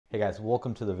Hey guys,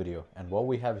 welcome to the video, and what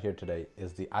we have here today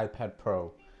is the iPad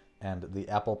Pro and the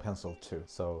Apple Pencil 2.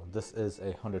 So this is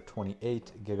a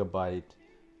 128 gigabyte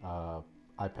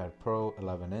iPad Pro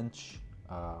 11-inch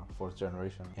 4th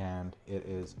generation, and it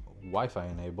is Wi-Fi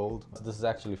enabled. So this is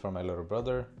actually for my little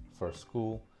brother for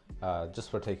school, just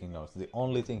for taking notes. The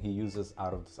only thing he uses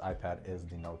out of this iPad is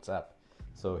the Notes app.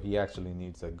 So he actually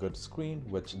needs a good screen,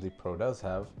 which the Pro does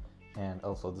have, and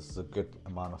also this is a good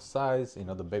amount of size. You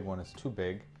know, the big one is too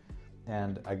big.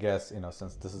 And I guess,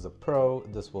 since this is a Pro,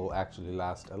 this will actually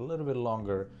last a little bit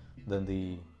longer than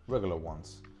the regular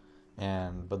ones.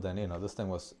 But then, this thing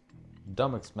was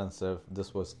dumb expensive.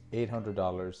 This was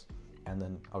 $800, and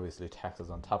then obviously taxes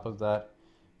on top of that.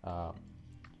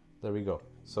 There we go.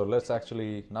 So let's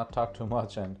actually not talk too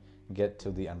much and get to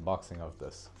the unboxing of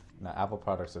this. Now, Apple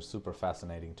products are super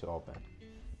fascinating to open.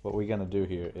 What we're gonna do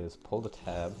here is pull the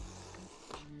tab.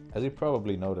 As you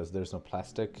probably noticed, there's no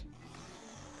plastic.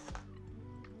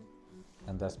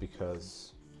 And that's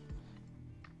because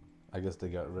I guess they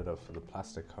got rid of the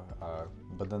plastic,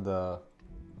 but then the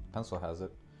pencil has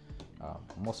it.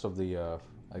 Most of the,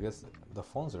 I guess the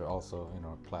phones are also,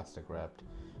 plastic wrapped.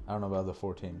 I don't know about the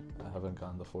 14. I haven't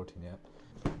gotten the 14 yet.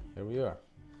 Here we are.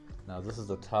 Now this is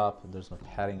the top. There's no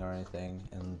padding or anything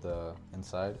in the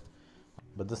inside,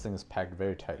 but this thing is packed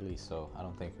very tightly, so I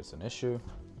don't think it's an issue.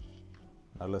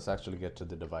 Now let's actually get to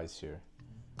the device here.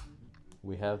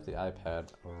 We have the iPad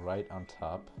right on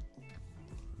top.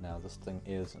 Now this thing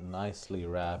is nicely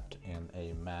wrapped in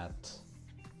a matte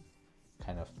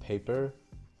kind of paper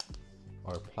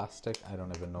or plastic. I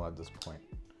don't even know at this point,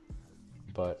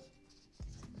 but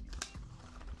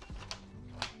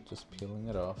just peeling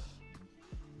it off.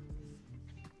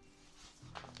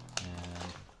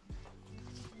 And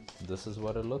this is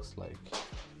what it looks like.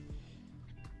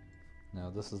 Now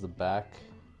this is the back.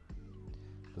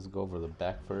 Let's go over the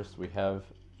back first. We have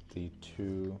the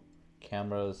two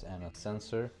cameras and a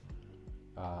sensor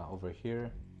over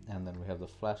here, and then we have the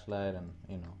flashlight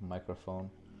and microphone.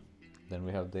 Then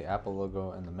we have the Apple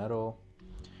logo in the middle.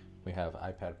 We have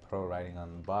iPad Pro writing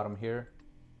on the bottom here,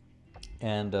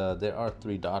 and there are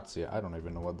 3 dots here. I don't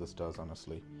even know what this does,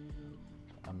 honestly.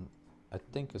 I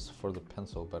think it's for the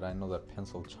pencil, but I know that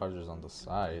pencil charges on the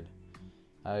side.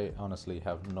 I honestly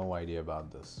have no idea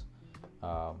about this.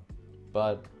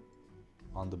 But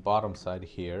on the bottom side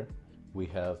here, we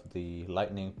have the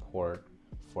lightning port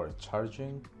for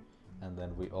charging, and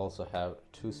then we also have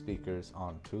 2 speakers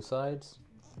on 2 sides,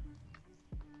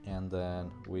 and then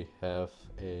we have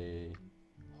a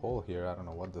hole here. I don't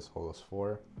know what this hole is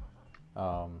for.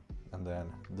 And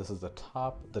then this is the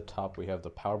top. The top, we have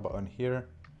the power button here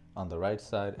on the right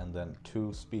side, and then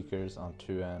 2 speakers on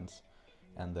 2 ends,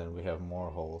 and then we have more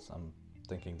holes. I'm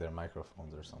thinking they're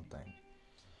microphones or something.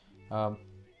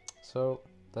 So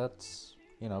that's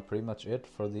pretty much it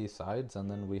for the sides,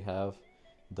 and then we have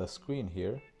the screen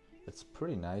here. It's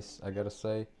pretty nice, I gotta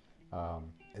say.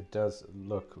 It does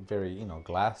look very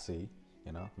glassy,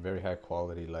 very high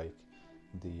quality, like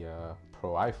the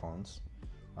Pro iPhones.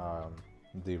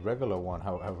 The regular one,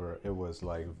 however, it was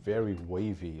like very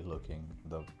wavy looking.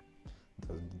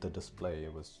 The display,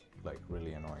 it was like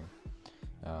really annoying.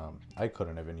 I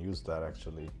couldn't even use that,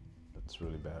 actually. It's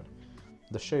really bad.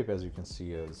 The shape, as you can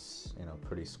see, is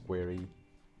pretty squarey.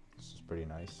 It's pretty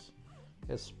nice.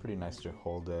 It's pretty nice to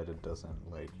hold it. It doesn't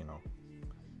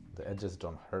the edges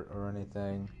don't hurt or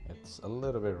anything. It's a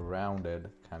little bit rounded,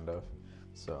 kind of.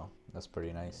 So that's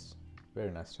pretty nice.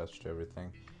 Very nice touch to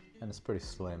everything, and it's pretty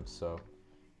slim, so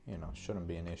shouldn't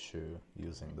be an issue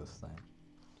using this thing.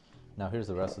 Now here's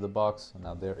the rest of the box.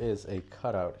 Now there is a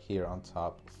cutout here on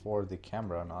top for the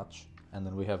camera notch, and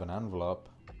then we have an envelope.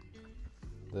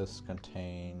 This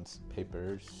contains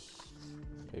papers,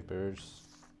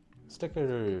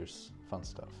 stickers, fun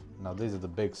stuff. Now these are the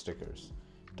big stickers.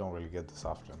 Don't really get this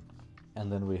often. And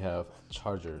then we have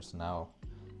chargers. Now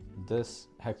this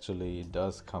actually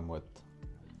does come with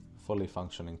fully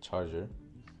functioning charger.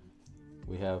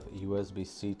 We have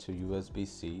USB-C to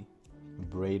USB-C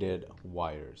braided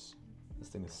wires. This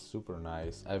thing is super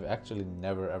nice. I've actually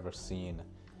never ever seen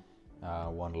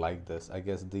one like this. I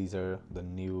guess these are the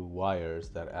new wires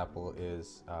that Apple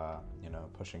is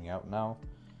pushing out now.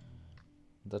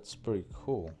 That's pretty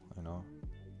cool.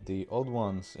 The old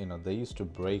ones, they used to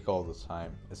break all the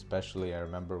time. Especially I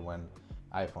remember when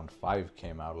iPhone 5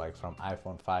 came out, like from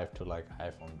iPhone 5 to like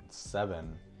iPhone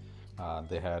 7,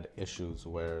 they had issues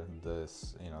where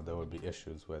this, there would be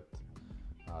issues with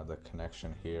the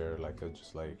connection here. Like it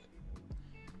just like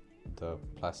the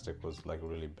plastic was like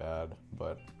really bad,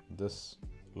 but this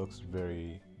looks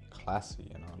very classy.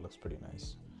 It looks pretty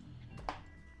nice.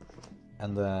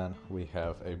 And then we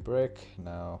have a brick.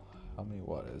 Now, how many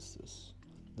watt is this?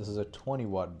 This is a 20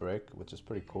 watt brick, which is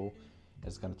pretty cool.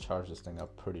 It's gonna charge this thing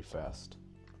up pretty fast.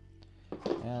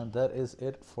 And that is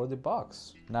it for the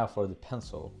box. Now for the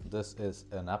pencil. This is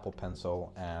an Apple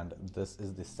Pencil, and this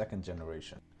is the 2nd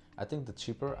generation. I think the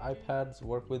cheaper iPads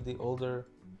work with the older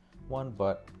one,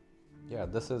 but yeah,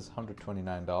 this is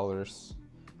 $129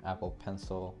 Apple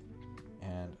Pencil.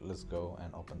 And let's go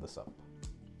and open this up.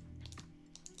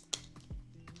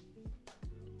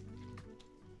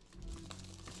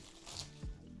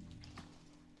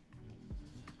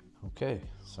 Okay,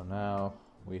 so now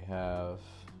we have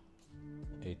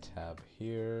a tab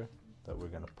here that we're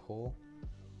gonna pull,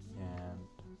 and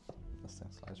this thing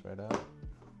slides right out.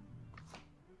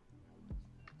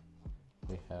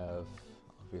 We have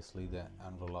obviously the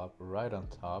envelope right on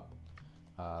top.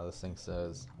 This thing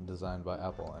says designed by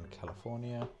Apple in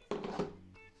California.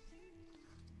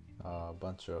 A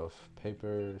bunch of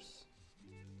papers,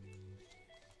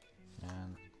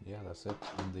 and yeah, that's it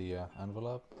in the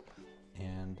envelope.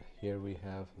 And here we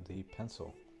have the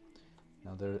pencil.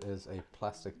 Now there is a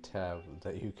plastic tab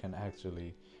that you can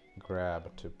actually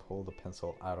grab to pull the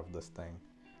pencil out of this thing.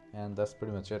 And that's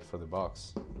pretty much it for the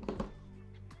box.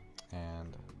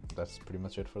 And that's pretty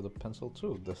much it for the pencil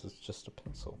too. This is just a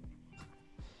pencil.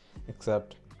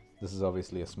 Except this is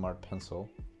obviously a smart pencil,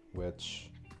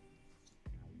 which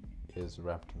is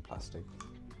wrapped in plastic.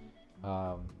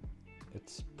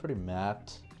 It's pretty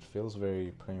matte. It feels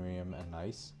very premium and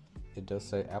nice. It does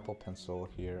say Apple Pencil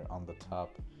here on the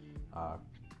top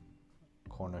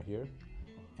corner here,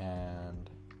 and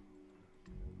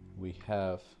we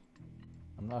have,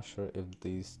 I'm not sure if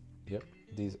these, yep,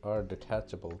 these are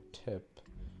detachable tip,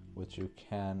 which you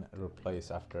can replace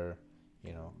after,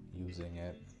 you know, using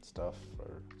it and stuff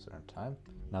for a certain time.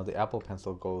 Now the Apple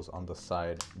Pencil goes on the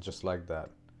side just like that,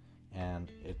 and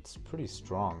it's pretty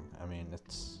strong. I mean,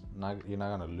 it's not, you're not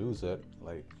gonna lose it,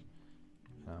 like,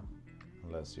 you know,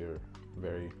 unless you're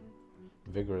very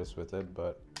vigorous with it,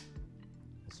 but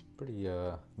it's pretty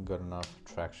good enough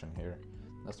traction here.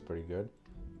 That's pretty good.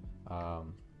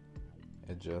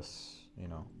 It just, you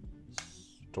know,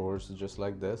 stores just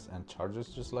like this and charges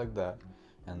just like that,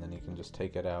 and then you can just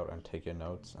take it out and take your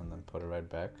notes and then put it right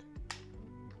back.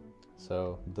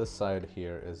 So this side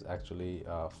here is actually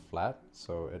flat,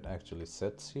 so it actually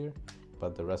sits here,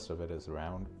 but the rest of it is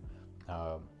round.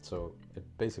 So it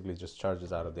basically just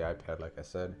charges out of the iPad, like I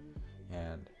said,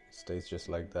 and stays just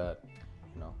like that,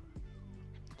 you know,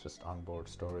 just onboard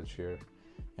storage here.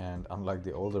 And unlike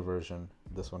the older version,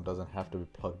 this one doesn't have to be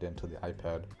plugged into the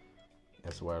iPad.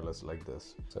 It's wireless like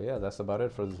this. So yeah, that's about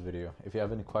it for this video. If you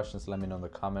have any questions, let me know in the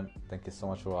comment. Thank you so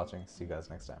much for watching. See you guys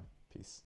next time. Peace.